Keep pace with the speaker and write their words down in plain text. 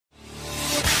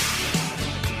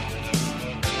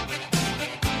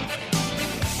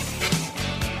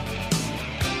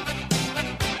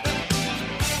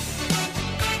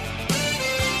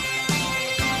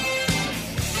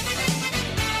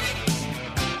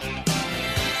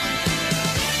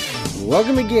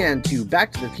Welcome again to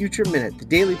Back to the Future Minute, the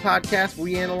daily podcast where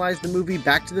we analyze the movie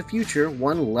Back to the Future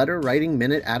one letter writing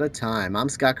minute at a time. I'm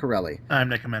Scott Corelli. I'm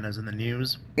Nick Jimenez in the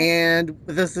news. And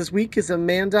with us this week is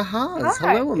Amanda Haas.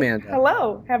 Hi. Hello, Amanda.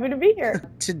 Hello. Happy to be here.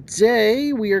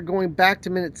 Today we are going back to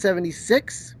minute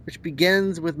 76, which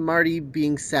begins with Marty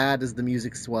being sad as the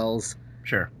music swells.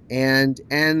 Sure. And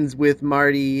ends with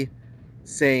Marty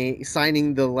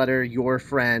signing the letter, your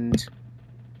friend.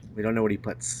 We don't know what he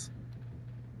puts.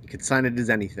 He could sign it as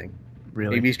anything.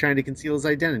 Really? Maybe he's trying to conceal his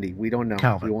identity. We don't know.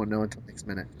 Calvin. We won't know until next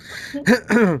minute.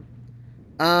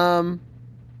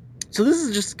 So this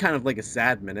is just kind of like a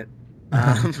sad minute.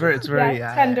 It's very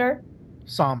tender.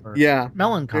 Somber. Yeah.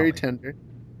 Melancholy. Very tender.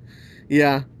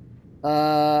 Yeah.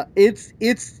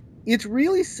 It's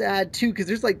really sad too, because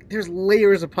there's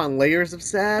layers upon layers of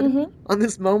sad on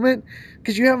this moment.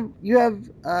 Because you have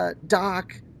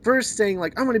Doc first saying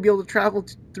like, I'm going to be able to travel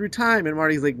through time, and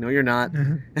Marty's like, no, you're not.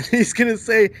 And he's going to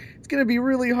say it's going to be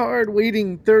really hard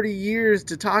waiting 30 years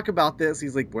to talk about this.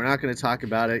 He's like, we're not going to talk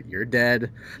about it. You're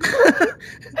dead.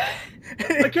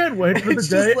 I can't wait for the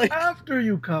day like, after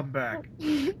you come back.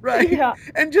 Right. Yeah.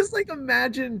 And just like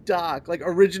imagine Doc, like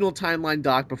original timeline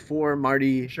Doc before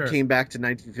Marty came back to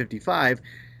 1955.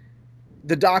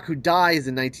 The Doc who dies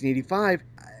in 1985.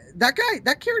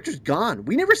 That character's gone.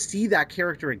 We never see that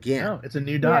character again. No, it's a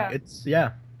new Doc.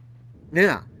 Yeah.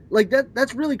 Yeah. Like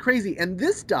that's really crazy. And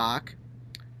this Doc,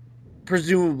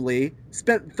 presumably,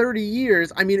 spent 30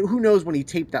 years. I mean, who knows when he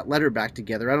taped that letter back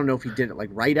together? I don't know if he did it like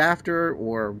right after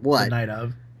or what. The night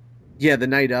of. Yeah, the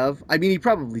night of. I mean, he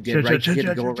probably did, right? He had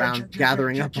to go around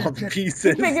gathering up all the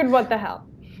pieces. He figured, what the hell?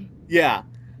 Yeah.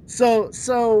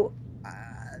 So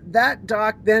that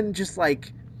Doc then just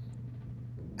like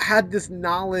had this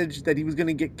knowledge that he was going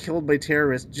to get killed by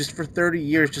terrorists just for 30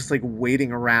 years, just like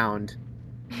waiting around.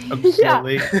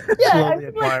 Slowly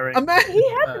acquiring. He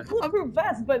had the bulletproof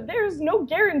vest, but there's no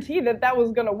guarantee that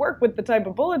was going to work with the type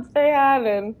of bullets they had.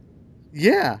 And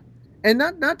yeah. And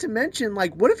not to mention,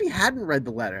 like, what if he hadn't read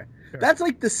the letter? Sure. That's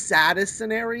like the saddest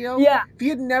scenario. Yeah. If he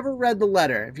had never read the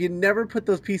letter, if he had never put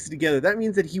those pieces together, that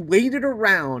means that he waited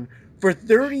around for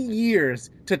 30 years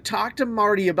to talk to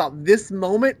Marty about this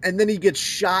moment, and then he gets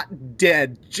shot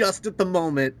dead just at the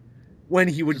moment when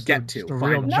he would get to. A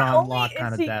real John Locke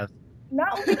kind of death.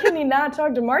 Not only can he not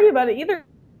talk to Marty about it either,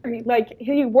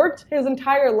 he worked his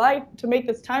entire life to make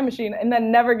this time machine and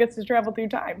then never gets to travel through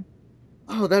time.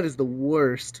 Oh, that is the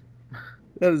worst.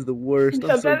 That is the worst. I'm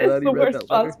so that glad is the worst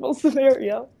possible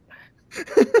scenario.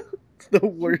 It's the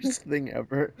worst thing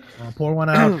ever. I'll pour one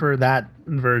out for that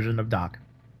version of Doc.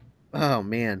 Oh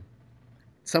man,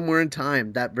 somewhere in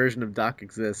time that version of Doc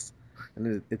exists,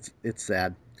 and it's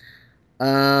sad.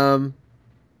 Yeah,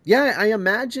 I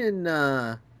imagine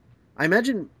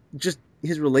just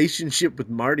his relationship with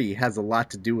Marty has a lot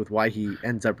to do with why he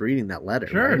ends up reading that letter.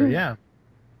 Sure, right? Yeah.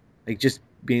 Like just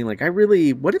being like,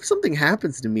 what if something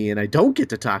happens to me and I don't get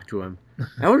to talk to him?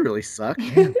 That would really suck.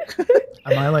 Am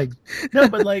I like, no,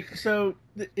 but like, so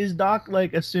is Doc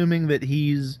like assuming that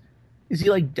is he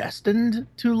like destined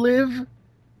to live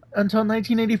until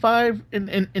 1985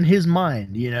 in his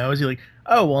mind, you know? Is he like,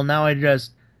 oh, well, now I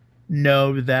just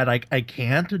know that I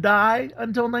can't die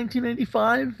until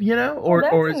 1985, you know? Or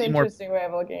that's is an he more interesting way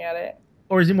of looking at it.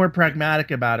 Or is he more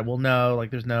pragmatic about it? Well, no, like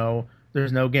there's no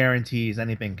guarantees,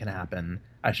 anything can happen.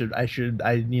 I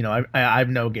have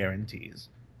no guarantees.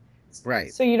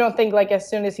 Right. So you don't think like as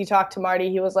soon as he talked to Marty,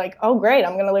 he was like, oh great,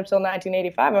 I'm gonna live till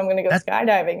 1985, I'm gonna go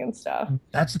skydiving and stuff.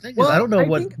 That's the thing, Well, I don't know I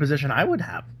what think position I would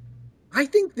have. I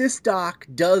think this Doc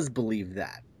does believe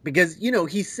that. Because,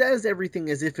 he says everything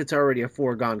as if it's already a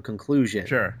foregone conclusion.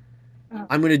 Sure.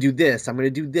 I'm going to do this. I'm going to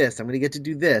do this. I'm going to get to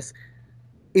do this.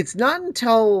 It's not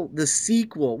until the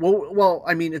sequel. Well,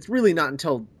 I mean, it's really not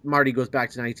until Marty goes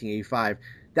back to 1985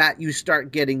 that you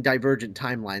start getting divergent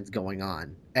timelines going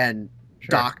on. And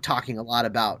Doc talking a lot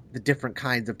about the different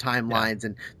kinds of timelines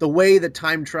and the way that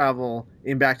time travel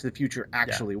in Back to the Future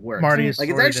actually works. Marty is like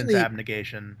it's actually into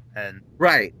abnegation and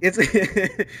right.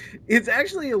 It's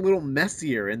actually a little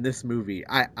messier in this movie,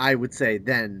 I would say,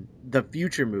 than the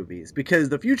future movies, because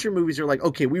the future movies are like,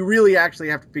 okay, we really actually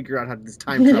have to figure out how this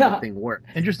time travel thing works.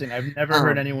 Interesting. I've never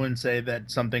heard anyone say that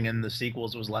something in the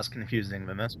sequels was less confusing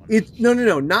than this one. It's no,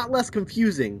 not less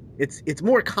confusing. It's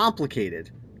more complicated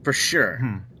for sure.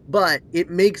 But it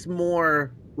makes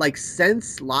more like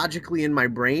sense logically in my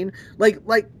brain. Like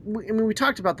I mean, we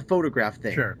talked about the photograph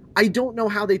thing. Sure. I don't know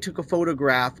how they took a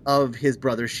photograph of his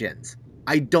brother's shins.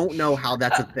 I don't know how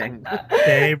that's a thing.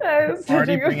 Dave,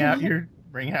 Marty, bring out your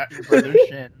brother's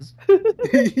shins.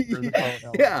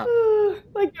 Yeah.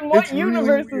 Like, in what It's really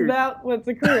universe is weird. that what's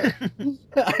occurring?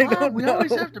 I don't we know.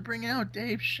 always have to bring out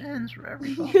Dave Shins for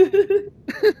everybody.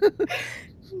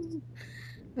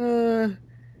 Uh,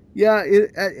 yeah.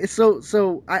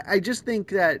 So I just think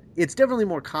that it's definitely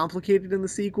more complicated in the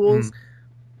sequels,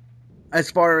 as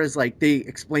far as like they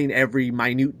explain every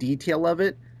minute detail of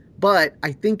it. But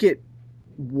I think it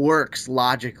works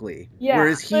logically. Yeah,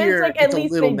 Whereas but it's here, like it's at a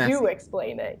least little they do messy.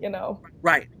 explain it, you know,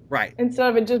 Right. Right. instead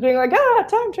of it just being like, ah,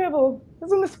 time travel.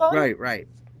 Isn't this fun? Right. Right.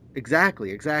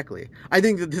 Exactly. Exactly. I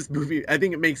think that this movie. I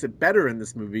think it makes it better in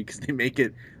this movie because they make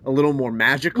it a little more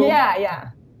magical. Yeah, yeah.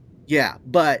 Yeah,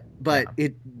 but Yeah.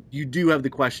 it you do have the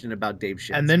question about Dave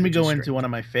Shins. And then we which go is into strange. one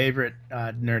of my favorite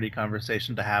nerdy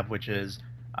conversation to have, which is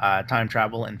time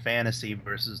travel and fantasy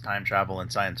versus time travel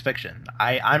and science fiction.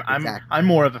 Exactly. I'm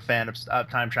more of a fan of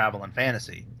time travel and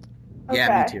fantasy. Yeah,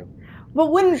 me Okay. too.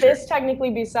 But wouldn't For sure. this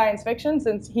technically be science fiction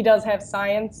since he does have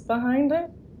science behind it?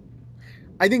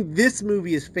 I think this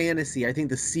movie is fantasy. I think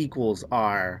the sequels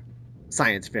are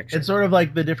science fiction. It's sort of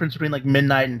like the difference between like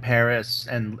Midnight in Paris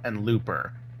and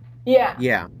Looper. Yeah.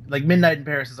 Yeah, Like Midnight in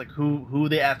Paris is like who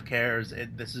the f cares?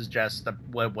 This is just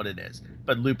what it is.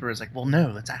 But Looper is like, well,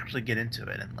 no, let's actually get into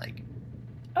it and like.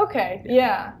 Okay,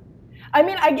 yeah. I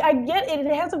mean, I get it.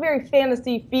 It has a very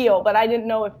fantasy feel, but I didn't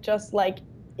know if just like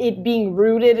it being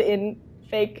rooted in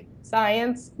fake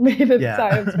science made it Yeah.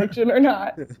 science fiction or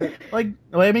not. Like,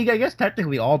 well, I mean, I guess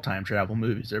technically all time travel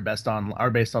movies are based on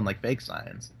like fake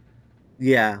science.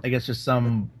 yeah. I guess just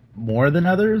some more than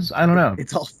others. I don't know.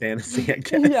 It's all fantasy, I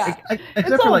guess. Yeah. Except It's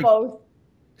for all like both.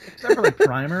 except for like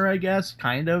Primer, I guess,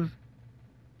 kind of.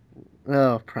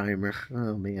 Oh, Primer.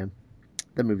 Oh man,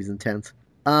 that movie's intense.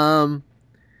 Then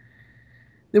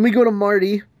we go to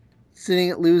Marty, sitting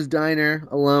at Lou's diner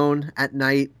alone at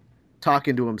night,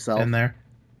 talking to himself. In there.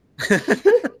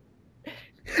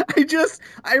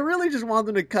 I really just want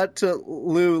them to cut to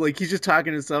Lou, like he's just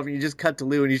talking to himself, and you just cut to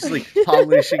Lou, and he's just like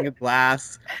polishing a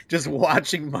glass, just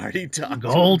watching Marty talk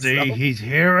Goldie, to himself. he's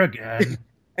here again.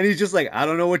 And he's just like, I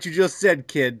don't know what you just said,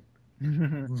 kid,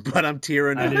 but I'm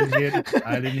tearing I up.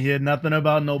 didn't hear nothing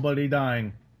about nobody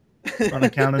dying on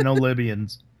account of no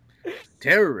Libyans.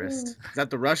 Terrorist. Is that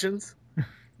the Russians? I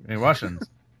mean, Russians.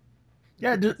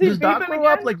 Yeah, Is he does Doc beeping grow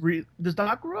up again? like does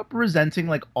Doc grow up resenting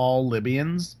like all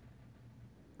Libyans?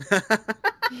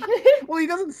 Well, he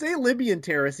doesn't say Libyan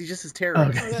terrorists. He just says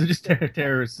terrorists. Okay, so just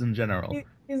terrorists in general.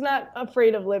 He's not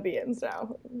afraid of Libyans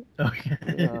now. Okay.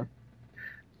 Yeah.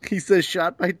 He says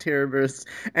shot by terrorists,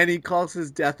 and he calls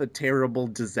his death a terrible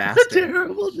disaster.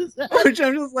 Terrible disaster. Which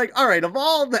I'm just like, all right, of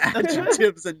all the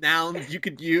adjectives and nouns you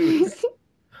could use,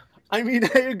 I mean,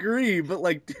 I agree, but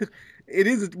like,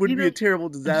 would be a terrible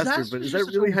disaster. But is that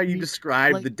really how you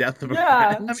describe the death of a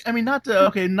Yeah. friend? I mean, not to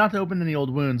open any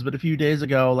old wounds, but a few days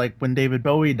ago, like when David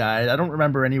Bowie died, I don't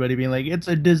remember anybody being like, "It's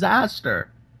a disaster."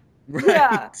 Right?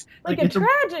 Yeah. Like a it's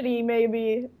tragedy,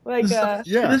 maybe. Like Yeah.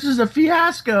 This is a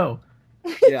fiasco.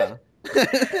 Yeah.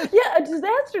 yeah, a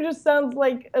disaster just sounds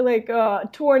like a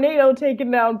tornado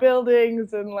taking down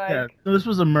buildings and like Yeah, this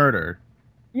was a murder.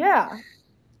 yeah.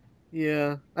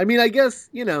 Yeah. I mean, I guess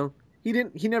he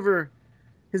never.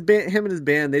 His band, him and his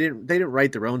band, they didn't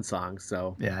write their own songs,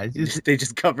 so Yeah, they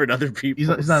just covered other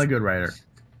people. he's not a good writer.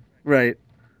 Right.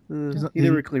 He-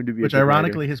 never claimed to be. Which a good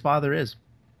ironically, his father is.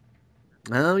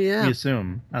 writer. Oh We yeah,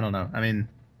 assume. I don't know. I mean,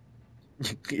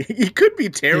 he could be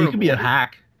terrible. he could be a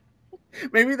hack.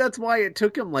 Maybe that's why it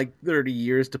took him like 30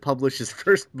 years to publish his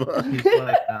first book. He's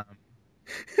like,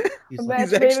 he's A like, match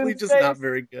He's made actually in just not space.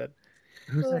 very good.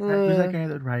 who's that guy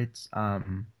that writes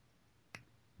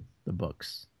the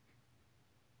books?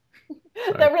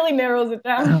 That really narrows it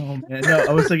down. Oh man, no,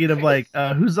 I was thinking of like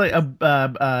who's like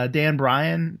Dan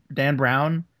Brown, Dan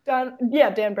Brown.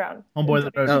 homeboy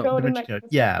that wrote Oh. Da Vinci Code.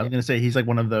 Yeah, I was gonna say he's like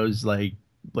one of those like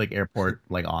airport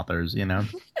like authors, you know.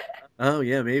 Oh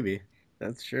yeah, maybe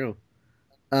that's true.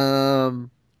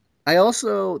 I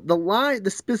also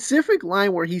the specific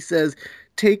line where he says,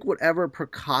 "Take whatever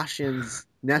precautions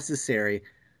necessary,"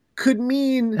 could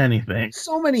mean Anything.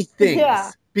 so many things.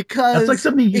 Yeah. Because That's like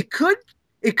something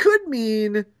it could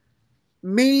mean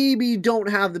maybe don't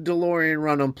have the DeLorean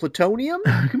run on plutonium.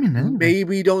 It could mean anything.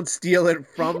 Maybe don't steal it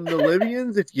from the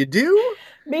Libyans if you do.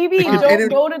 Maybe It could- don't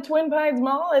go to Twin Pines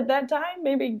Mall at that time.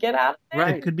 Maybe get out of there.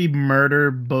 Right. It could be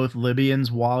murder both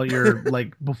Libyans while you're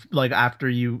like after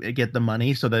you get the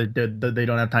money, so that they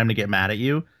don't have time to get mad at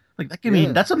you. Like that could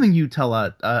mean that's something you tell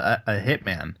a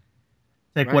hitman.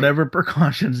 Take Right. whatever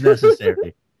precautions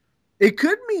necessary. It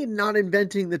could mean not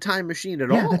inventing the time machine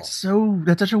at Yeah, all. that's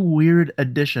such a weird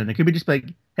addition. It could be just like,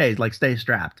 hey, like stay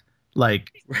strapped.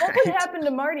 Like, What would happen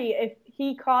to Marty if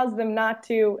he caused them not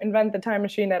to invent the time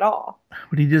machine at all?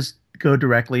 would he just go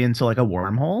directly into like a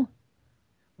wormhole?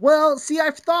 Well, see,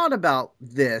 I've thought about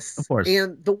this, Of course.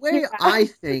 and the way Yeah. I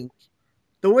think,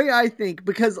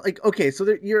 because like, okay, so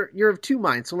you're of two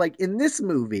minds. So like in this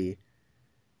movie,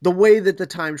 the way that the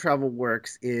time travel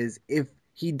works is if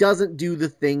he doesn't do the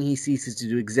thing, he ceases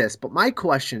to exist. But my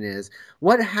question is,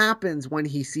 what happens when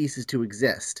he ceases to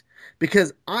exist?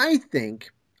 Because I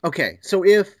think, okay, so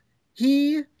if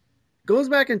he goes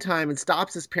back in time and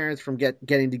stops his parents from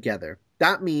getting together,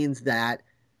 that means that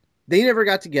they never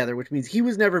got together, which means he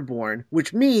was never born,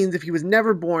 which means if he was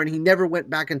never born, he never went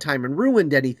back in time and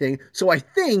ruined anything. So I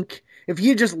think if he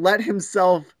had just let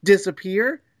himself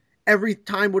disappear, every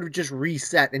time would have just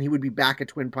reset and he would be back at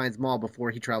Twin Pines Mall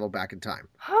before he traveled back in time.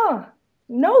 Huh.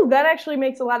 No, that actually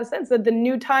makes a lot of sense. That the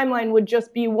new timeline would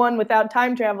just be one without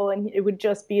time travel, and it would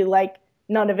just be like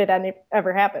none of it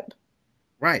ever happened.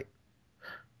 Right.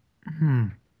 Hmm.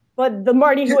 But the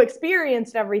Marty who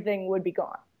experienced everything would be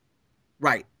gone.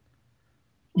 Right.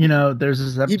 You know, there's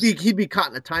this He'd be caught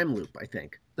in a time loop, I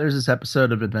think. there's this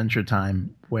episode of Adventure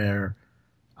Time where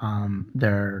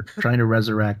they're trying to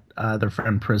resurrect their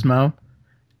friend Prismo,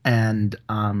 and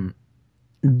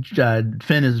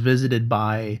Finn is visited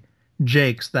by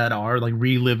Jakes that are like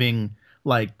reliving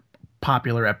like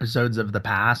popular episodes of the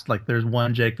past. Like there's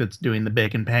one Jake that's doing the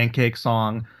bacon pancake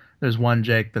song. There's one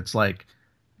Jake that's like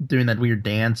doing that weird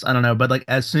dance. I don't know, but like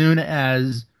as soon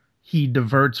as he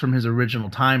diverts from his original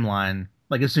timeline,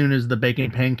 like as soon as the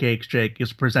bacon pancakes Jake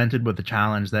is presented with a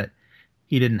challenge that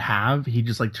he didn't have, he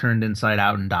just like turned inside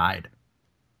out and died.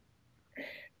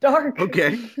 Dark.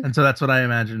 Okay. And so that's what I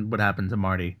imagined would happen to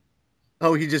Marty.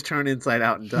 Oh, he just turned inside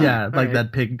out and died. Yeah, All like right.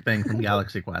 that pig thing from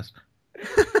Galaxy Quest.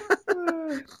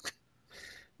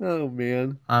 Oh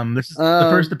man. This is the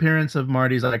first appearance of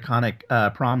Marty's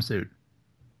iconic prom suit.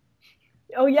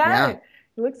 Oh yeah. Yeah.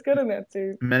 He looks good in that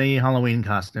suit. Many Halloween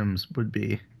costumes would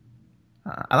be.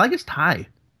 I like his tie.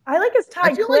 I like his tie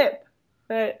I feel clip.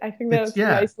 But I think that It's- was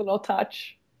yeah. a nice little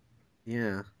touch.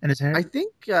 Yeah. And his hair. I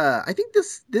think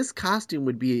this costume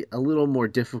would be a little more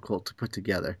difficult to put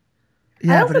together.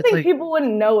 Yeah, I also but it's think like people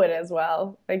wouldn't know it as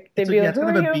well. Like they'd be like, it's "Who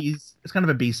kind are of a you?" B. It's kind of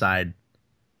a B side.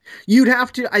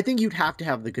 I think you'd have to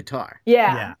have the guitar.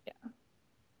 Yeah.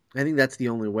 I think that's the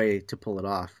only way to pull it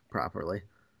off properly.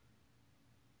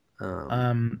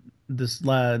 This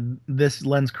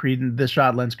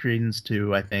shot lends credence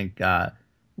to I think I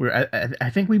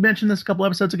think we mentioned this a couple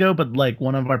episodes ago, but like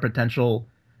one of our potential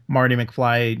Marty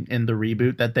McFly in the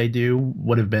reboot that they do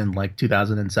would have been like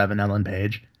 2007 Ellen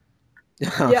Page.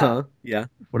 Yeah. Yeah.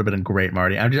 Would have been a great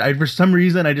Marty. For some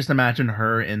reason I just imagine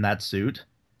her in that suit,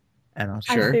 and I was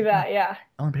Sure. I see that. Yeah.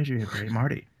 Ellen Page would be a great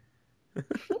Marty.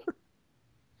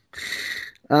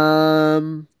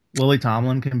 Lily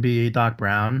Tomlin can be Doc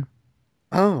Brown.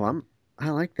 Oh, I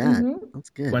like that. Mhm. That's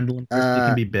good. Gwendolyn Christie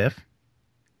can be Biff.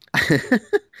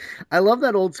 I love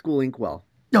that old school inkwell.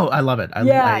 No, I love it.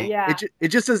 Yeah. It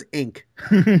just says ink.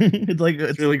 It's like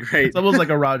It's really great. It's almost like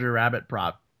a Roger Rabbit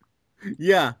prop.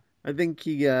 Yeah, I think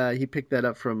he picked that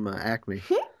up from Acme.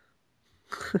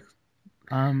 He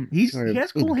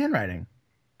has cool handwriting.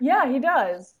 Yeah, he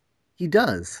does. He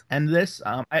does. And this,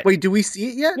 Wait, do we see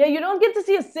it yet? Yeah, you don't get to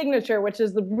see his signature, which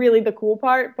is really the cool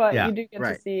part, but Yeah. you do get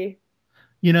to see.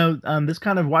 You know, this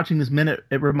kind of watching this minute,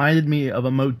 it reminded me of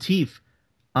a motif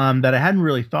that I hadn't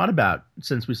really thought about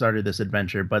since we started this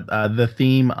adventure, but the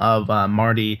theme of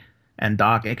Marty and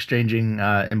Doc exchanging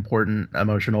important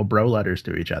emotional bro letters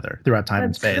to each other throughout time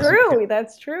and space.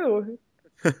 That's true.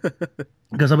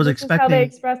 Because I was This expecting is how they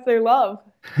express their love.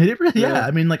 Yeah,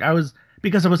 I mean, like I was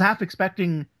half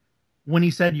expecting when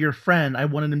he said your friend, I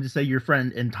wanted him to say your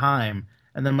friend in time,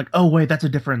 and then I'm like, oh wait, that's a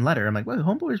different letter. I'm like, well,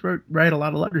 homeboys write a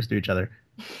lot of letters to each other.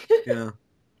 Yeah.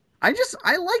 I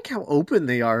like how open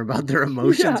they are about their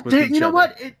emotions with each other. You know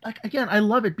what? Again, I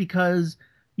love it because,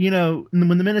 you know,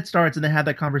 when the minute starts and they have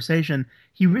that conversation,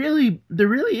 there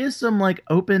really is some like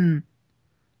open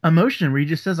emotion where he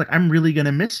just says like, I'm really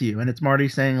gonna miss you, and it's Marty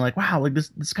saying like, wow, like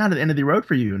this is kind of the end of the road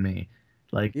for you and me.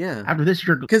 Like, Yeah. after this,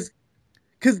 you're because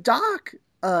Doc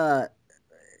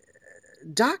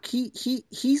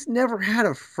he's never had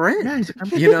a friend. Yeah, he's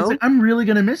like, you know, he's like, I'm really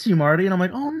gonna miss you, Marty, and I'm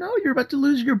like, oh no, you're about to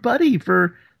lose your buddy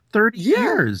for 30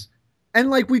 years. And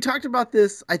like we talked about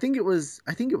this, I think it was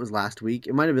last week.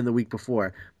 It might have been the week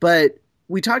before, but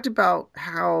we talked about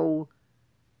how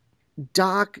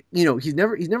Doc, you know, he's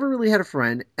never really had a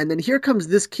friend, and then here comes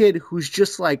this kid who's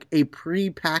just like a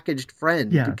pre-packaged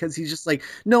friend because he's just like,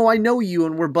 no, I know you,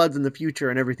 and we're buds in the future,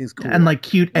 and everything's cool. And like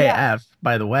cute AF,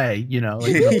 by the way, you know,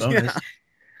 like, yeah.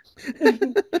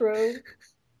 True.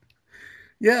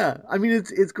 Yeah, I mean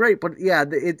it's great, but yeah,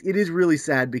 it is really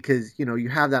sad because you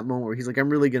have that moment where he's like, "I'm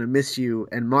really gonna miss you,"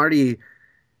 and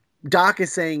Doc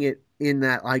is saying it in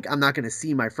that like, "I'm not gonna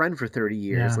see my friend for 30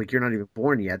 years." Yeah. Like, you're not even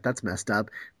born yet. That's messed up.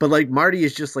 But like Marty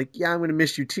is just like, "Yeah, I'm gonna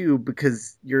miss you too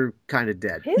because you're kind of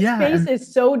dead." His face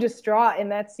is so distraught in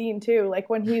that scene too.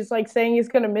 Like when he's like saying he's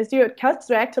gonna miss you, it cuts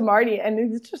back to Marty and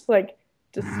he's just like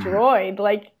destroyed.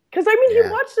 Like, because I mean, he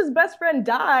watched his best friend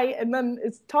die and then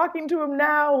is talking to him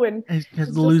now, and he has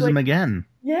to lose him again.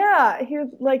 Yeah, he was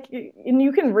like, and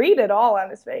you can read it all on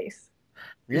his face.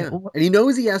 Yeah, and he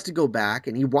knows he has to go back,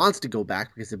 and he wants to go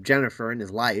back because of Jennifer and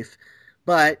his life,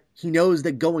 but he knows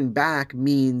that going back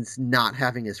means not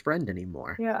having his friend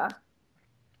anymore. Yeah.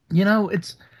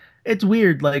 It's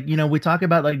weird. Like, we talk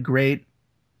about like great.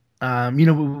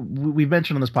 We've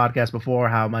mentioned on this podcast before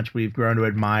how much we've grown to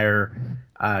admire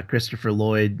Christopher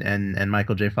Lloyd and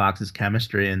Michael J. Fox's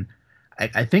chemistry, and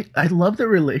I think I love the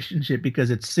relationship because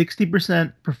it's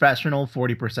 60% professional,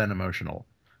 40% emotional.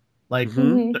 Like,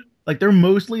 like they're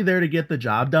mostly there to get the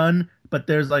job done, but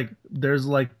there's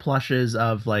like plushes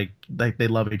of like they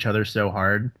love each other so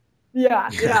hard. Yeah.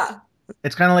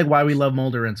 It's kind of like why we love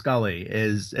Mulder and Scully.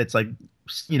 It's like,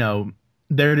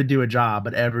 there to do a job,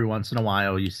 but every once in a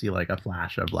while you see like a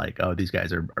flash of like, oh, these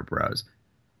guys are bros.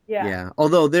 Yeah.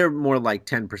 Although they're more like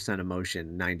 10%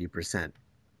 emotion, 90%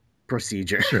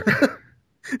 procedure. Sure.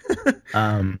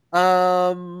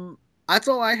 That's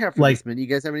all I have for this minute. You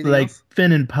guys have anything else? Like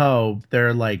Finn and Poe,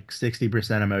 they're like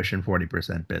 60% emotion,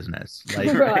 40% business.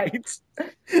 Like, right.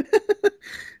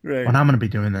 Right. And I'm gonna be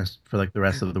doing this for like the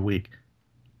rest of the week.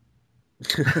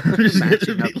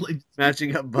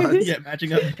 Matching up buds. Yeah,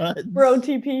 matching up buds. Bro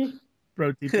TP.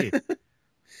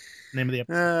 Name of the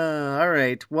episode. All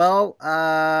right. Well,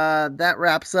 that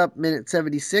wraps up minute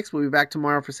 76. We'll be back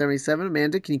tomorrow for 77.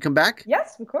 Amanda, can you come back?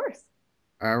 Yes, of course.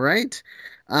 All right.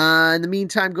 In the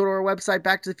meantime, go to our website,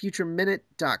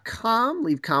 backtothefutureminute.com.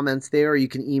 Leave comments there, or you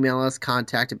can email us,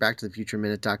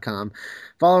 contact@backtothefutureminute.com.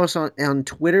 Follow us on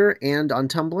Twitter and on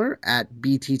Tumblr at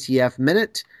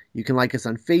BTTFminute. You can like us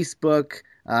on Facebook.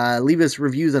 Leave us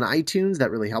reviews on iTunes.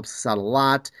 That really helps us out a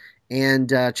lot. And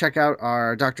check out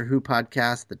our Doctor Who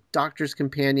podcast, The Doctor's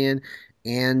Companion,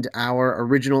 and our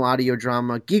original audio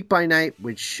drama, Geek by Night,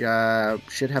 which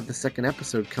should have the second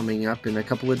episode coming up in a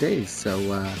couple of days.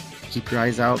 So keep your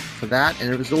eyes out for that.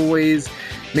 And as always,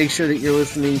 make sure that you're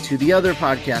listening to the other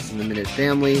podcasts in the Minute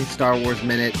family, Star Wars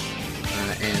Minute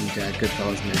and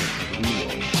Goodfellas Minute. We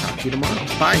will talk to you tomorrow.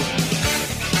 Bye.